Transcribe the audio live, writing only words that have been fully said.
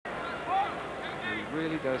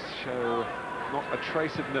really does show not a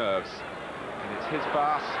trace of nerves. And it's his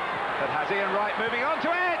pass that has Ian Wright moving on to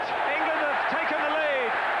it! England have taken the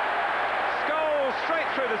lead. Scholes straight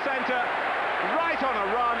through the centre, right on a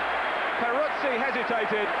run. Peruzzi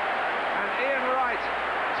hesitated, and Ian Wright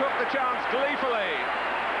took the chance gleefully.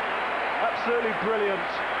 Absolutely brilliant.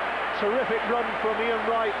 Terrific run from Ian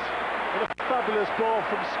Wright, and a fabulous ball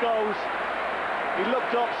from Scholes. He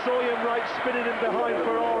looked up, saw Ian Wright spinning in behind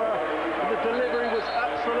Ferrara, and the delivery was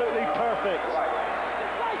absolutely perfect.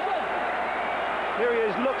 Here he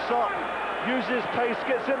is, looks up, uses pace,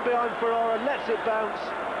 gets in behind Ferrara, lets it bounce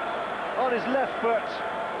on his left foot.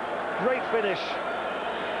 Great finish.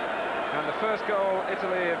 And the first goal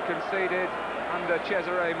Italy have conceded under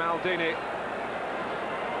Cesare Maldini.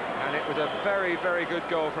 And it was a very, very good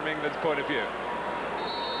goal from England's point of view.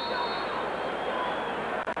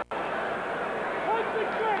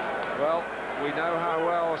 Well, we know how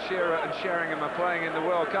well Shearer and Sheringham are playing in the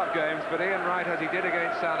World Cup games, but Ian Wright, as he did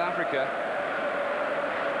against South Africa,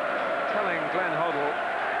 telling Glenn Hoddle,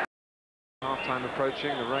 half-time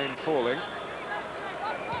approaching, the rain falling.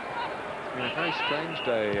 It's been a very strange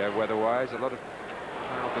day weather-wise, a lot of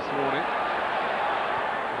cloud this morning.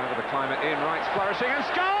 Over the climate, Ian Wright's flourishing, and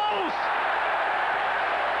Scholes!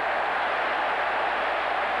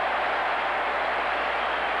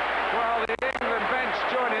 Well, the England bench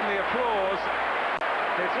join in the applause.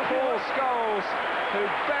 It's Paul Scholes who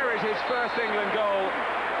buried his first England goal.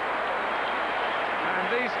 And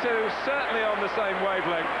these two certainly on the same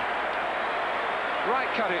wavelength. Wright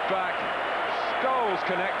cut it back, Scholes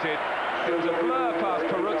connected. It was a blur past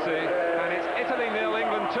Peruzzi, and it's Italy 0,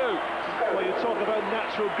 England 2. Well, you talk about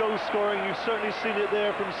natural goal scoring, you've certainly seen it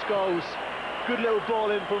there from Scholes. Good little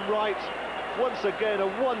ball in from Wright. Once again, a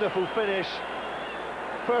wonderful finish.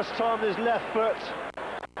 First time his left foot.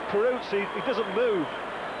 Peruzzi, he doesn't move.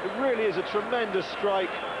 It really is a tremendous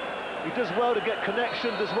strike. He does well to get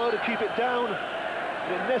connection, does well to keep it down.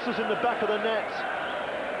 And it nestles in the back of the net.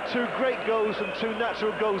 Two great goals from two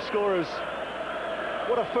natural goal scorers.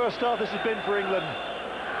 What a first half this has been for England.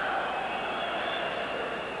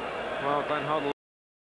 Well, Glenn Hoddle